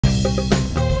We've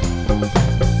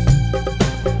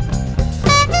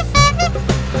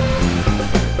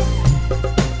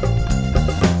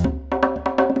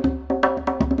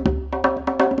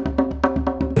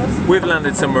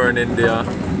landed somewhere in India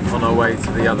on our way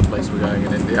to the other place we're going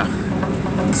in India.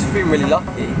 We've been really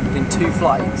lucky. We've been 2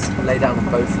 flights, lay down on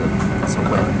both of them, some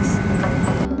wins.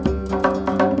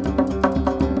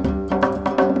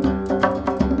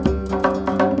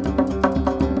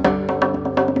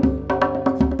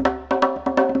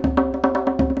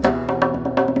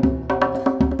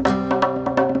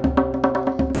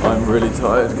 I'm really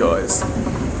tired, guys.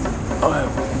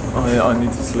 I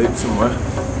need to sleep somewhere.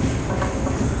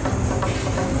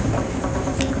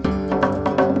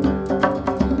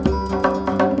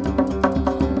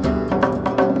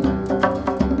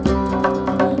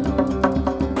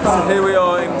 So here we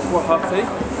are in Guwahati,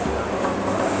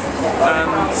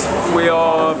 and we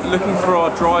are looking for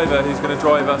our driver who's going to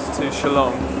drive us to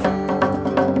Shillong.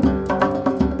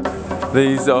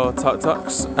 These are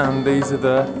tuk-tuks, and these are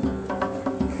the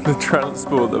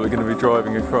transport that we're going to be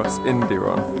driving across India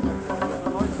on.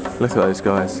 Look at those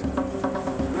guys.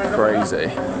 Crazy.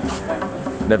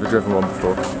 Never driven one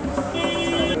before.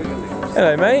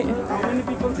 Hello, mate.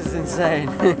 This is insane.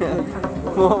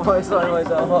 What am I signing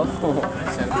myself up for?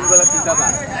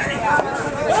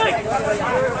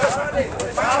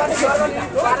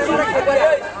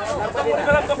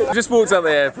 We just walked out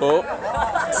the airport,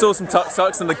 saw some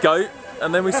tuk-tuks and the goat,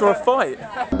 and then we saw a fight.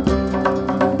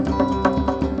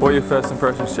 What are your first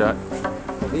impressions, Jack?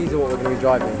 These are what we're going to be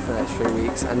driving for the next 3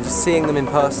 weeks, and just seeing them in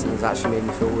person has actually made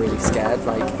me feel really scared.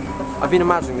 Like, I've been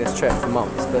imagining this trip for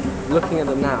months, but looking at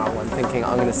them now and thinking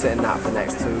I'm going to sit in that for the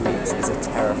next 2 weeks is a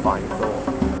terrifying thought.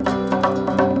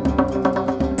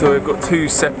 So we've got 2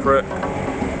 separate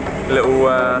little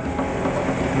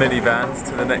minivans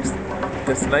to the next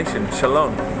destination,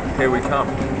 Shillong. Here we come.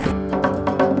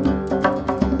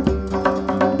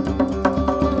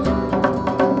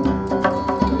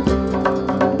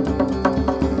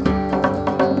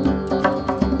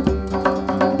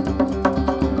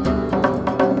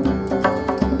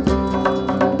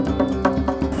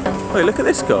 Wait, look at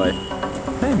this guy.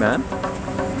 Hey man.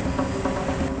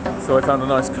 So I found a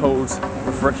nice cold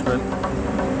refreshment.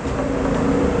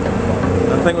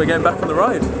 I think we're getting back on the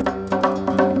road.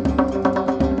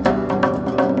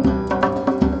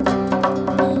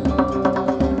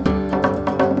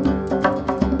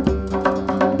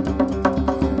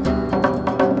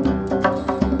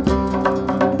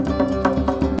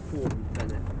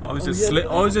 I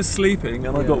was just sleeping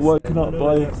and I got woken up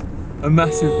by a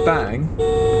massive bang,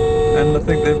 and I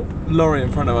think the lorry in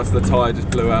front of us, the tyre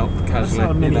just blew out casually. That's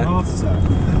not a mini heart attack.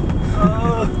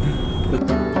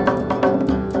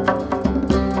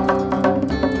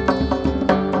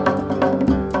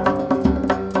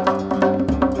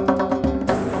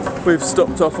 We've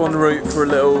stopped off en route for a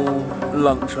little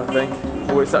lunch, I think.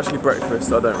 Or it's actually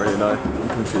breakfast, I don't really know. I'm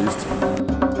confused.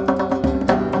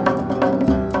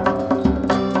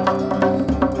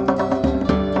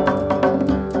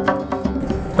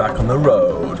 Back on the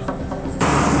road.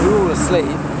 We were all asleep,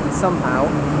 and somehow, I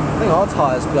think our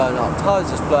tyre's blown up. Tyres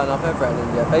just blown up everywhere in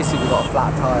India. Basically, we've got a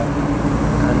flat tyre,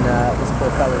 and this poor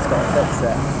fella's got to fix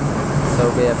it. So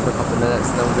we'll be here for a couple of minutes,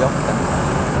 and then we'll be off again.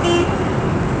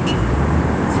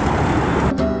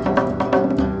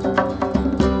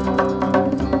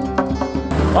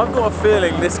 I've got a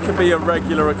feeling this could be a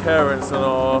regular occurrence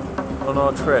on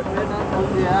our trip. I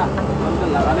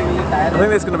think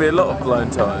there's going to be a lot of blown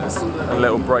tyres and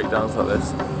little breakdowns like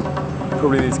this.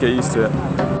 Probably need to get used to it.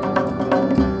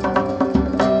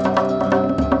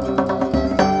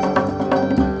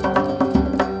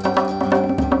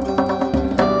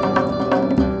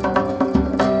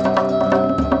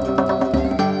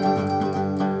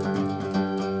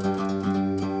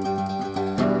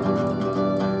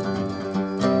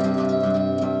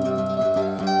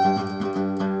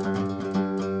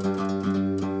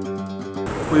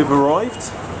 We've arrived,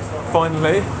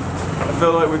 finally. I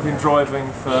feel like we've been driving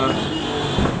for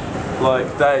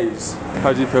like days.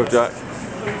 How do you feel, Jack?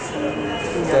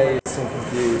 Dazed and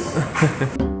confused.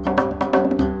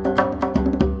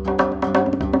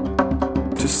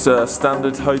 Just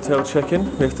standard hotel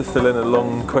check-in. We have to fill in a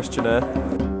long questionnaire.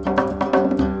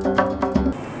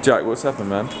 Jack, what's happened,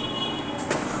 man?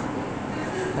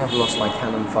 I've lost my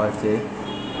Canon 5D. I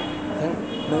think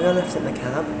maybe I left it in the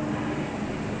cab.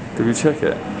 Did we check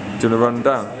it? Do you want to run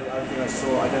down? I don't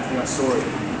think I saw it.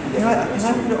 Can I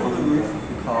put it on the roof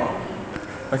of the car?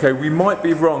 Okay, we might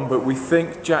be wrong, but we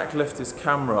think Jack left his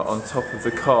camera on top of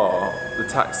the car, the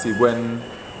taxi, when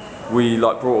we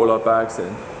like brought all our bags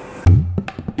in.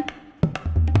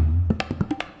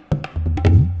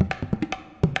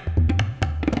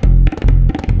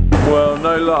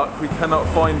 no luck, we cannot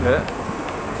find it.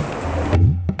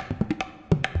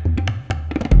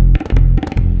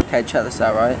 Okay, check this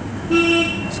out, right?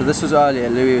 So this was earlier,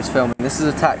 Louis was filming. This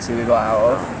is a taxi we got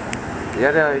out of.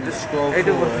 Yeah, no, Just scroll forward.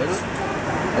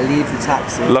 I leave the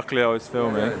taxi. Luckily I was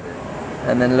filming.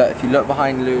 And then look, if you look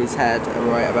behind Louis' head and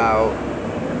right about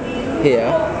here,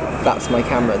 that's my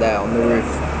camera there on the roof.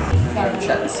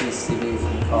 Check the CCTV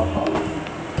from the car park.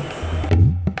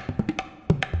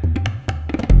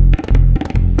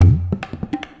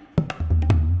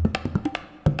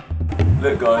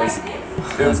 Look guys,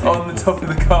 it was on the top of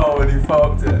the car when he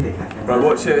parked it. Right,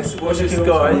 watch this. Watch this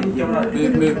guy. Move.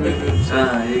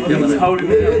 He's holding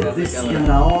it.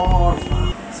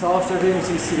 So after doing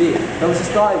CCTV, there was this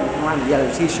guy walking around in a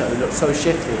yellow t-shirt who looked so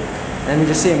shifty. And then we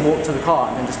just see him walk to the car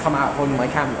and then just come out holding my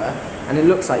camera. And it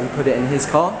looks like he put it in his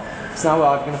car. So now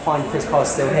we're going to find if his car's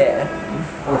still here,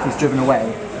 or if he's driven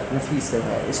away, and if he's still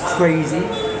here. It's crazy.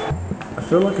 I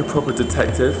feel like a proper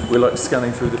detective. We're like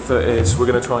scanning through the footage. We're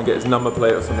going to try and get his number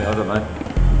plate or something, I don't know.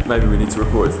 Maybe we need to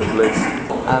report it to the police.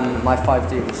 My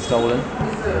 5D was stolen.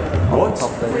 What?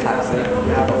 Off the top of the taxi.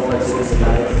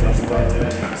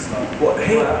 What,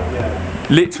 here?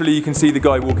 Literally you can see the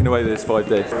guy walking away with this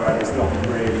 5D.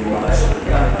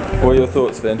 What are your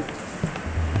thoughts, Finn?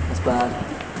 It's bad.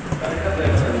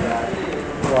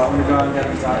 Right, I'm going to go and get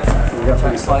the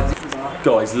taxi.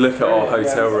 Guys, look at our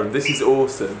hotel room. This is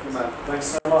awesome. Thanks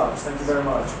so much. Thank you very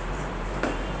much.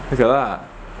 Look at that.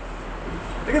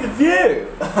 Look at the view!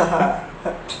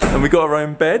 And we got our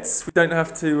own beds. We don't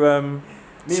have to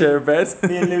share a bed.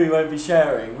 Me and Louis won't be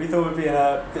sharing. We thought we'd be in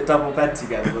a double bed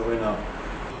together, but we're not.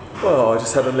 Oh, I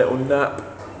just had a little nap.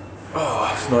 Oh,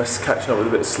 it's nice catching up with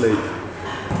a bit of sleep.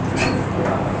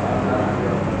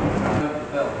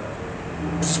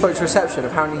 Spoke to reception,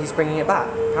 apparently he's bringing it back.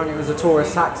 Apparently it was a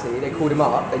tourist taxi, they called him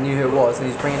up, they knew who it was, and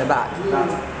he's bringing it back.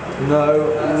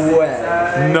 No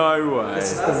way. No way.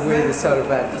 This is the weirdest solo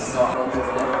event.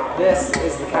 This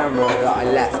is the camera that I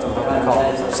left on the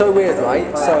car. So weird,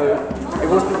 right? So it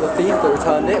wasn't the thief that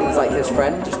returned it, it was like his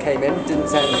friend just came in, didn't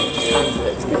say anything, just handed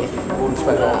it to me. Just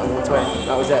went out and walked away.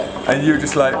 That was it. And you were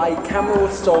just like... My camera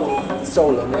was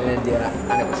stolen in India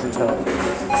and it was returned.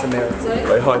 It's a miracle.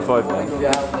 Wait, high five, man.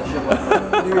 Yeah.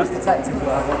 Louis detective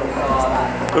work.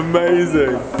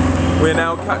 Amazing. We're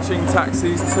now catching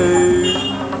taxis to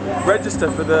register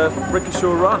for the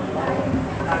Rickshaw Run.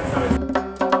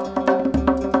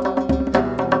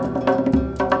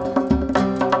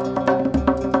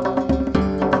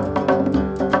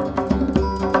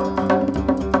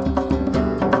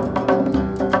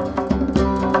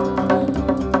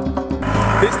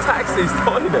 This taxi's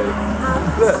tiny.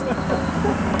 Look.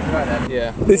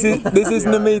 Yeah. This is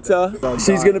Namita.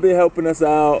 She's going to be helping us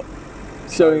out,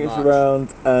 showing us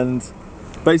around, and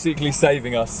basically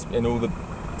saving us in all the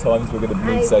times we're going to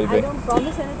need saving. I don't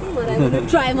promise anything, but I'm going to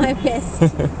try my best.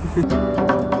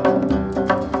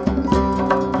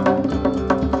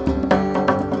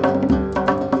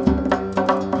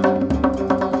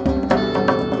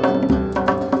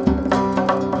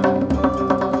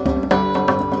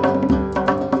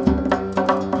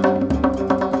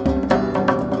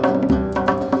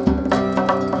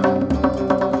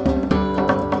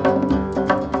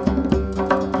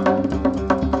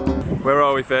 Where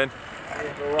are we, Finn?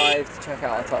 We've arrived to check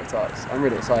out our tuk-tuks. I'm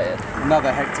really excited.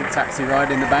 Another hectic taxi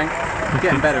ride in the bank. We're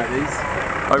getting better at these.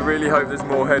 I really hope there's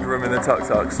more headroom in the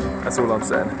tuk-tuks. That's all I'm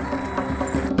saying.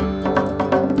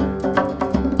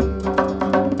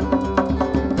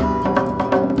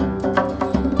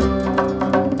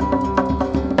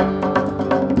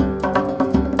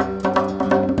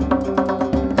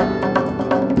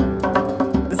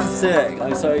 This is sick.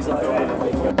 I'm so excited.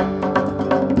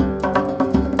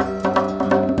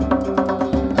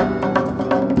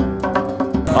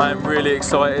 I'm really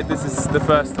excited. This is the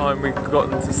first time we've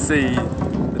gotten to see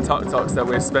the tuk-tuks that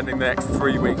we're spending the next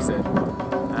 3 weeks in,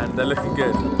 and they're looking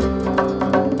good.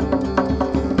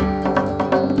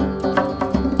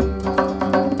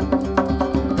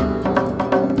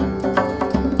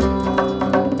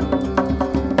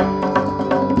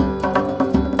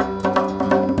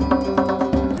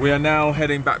 We are now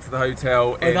heading back to the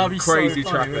hotel in crazy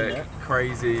traffic.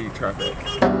 Crazy traffic.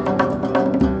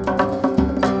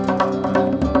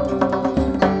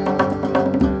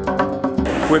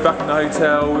 We're back in the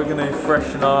hotel, we're going to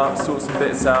freshen up, sort some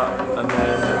bits out, and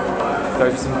then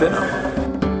go for some dinner.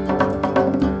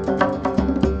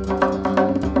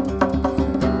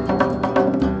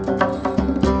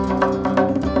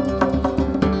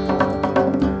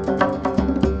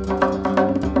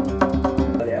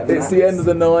 It's the end of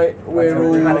the night. We're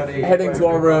all heading to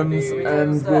our rooms,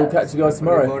 and we'll catch you guys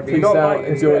tomorrow. Peace out,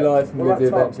 enjoy life, and live the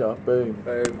adventure.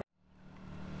 Boom.